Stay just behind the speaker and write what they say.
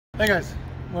Hey guys,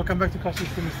 welcome back to Car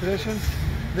System Installations.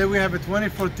 Today we have a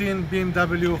 2014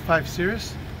 BMW 5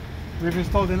 Series. We've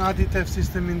installed an anti-theft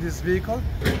system in this vehicle.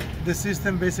 The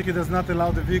system basically does not allow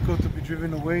the vehicle to be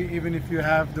driven away even if you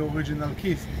have the original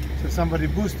keys. So if somebody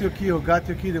boosts your key or got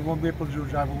your key, they won't be able to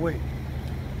drive away.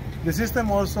 The system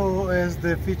also has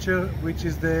the feature which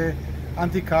is the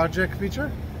anti-carjack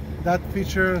feature. That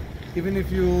feature, even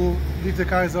if you leave the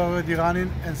car is already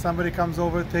running and somebody comes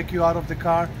over, take you out of the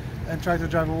car and try to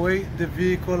drive away, the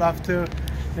vehicle after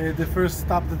the first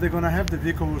stop that they're gonna have, the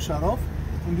vehicle will shut off.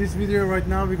 In this video right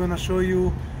now we're gonna show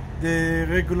you the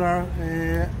regular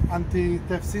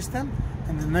anti-theft system,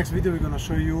 and in the next video we're gonna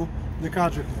show you the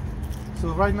carjack mode. So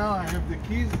right now I have the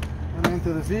keys. I'm gonna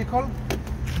enter the vehicle.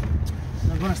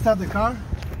 I'm gonna start the car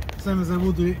same as I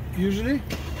would do usually.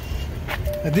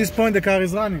 At this point the car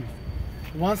is running.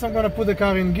 Once I'm gonna put the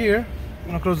car in gear, I'm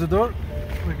gonna close the door.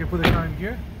 We can put the car in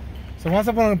gear. So once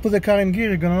I'm going to put the car in gear,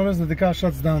 you're going to notice that the car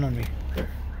shuts down on me.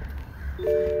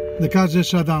 The car just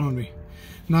shut down on me.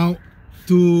 Now,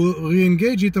 to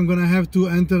re-engage it, I'm going to have to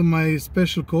enter my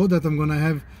special code that I'm going to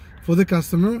have for the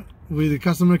customer, where the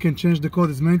customer can change the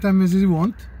code as many times as he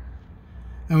wants.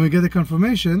 And we get the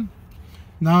confirmation.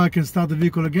 Now I can start the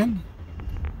vehicle again.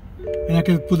 And I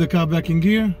can put the car back in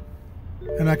gear.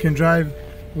 And I can drive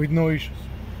with no issues.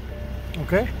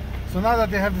 Okay? So now that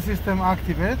they have the system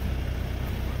activated,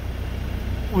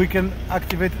 we can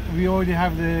activate. We already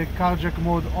have the carjack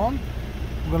mode on.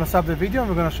 We're gonna stop the video and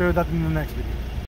we're gonna show you that in the next video.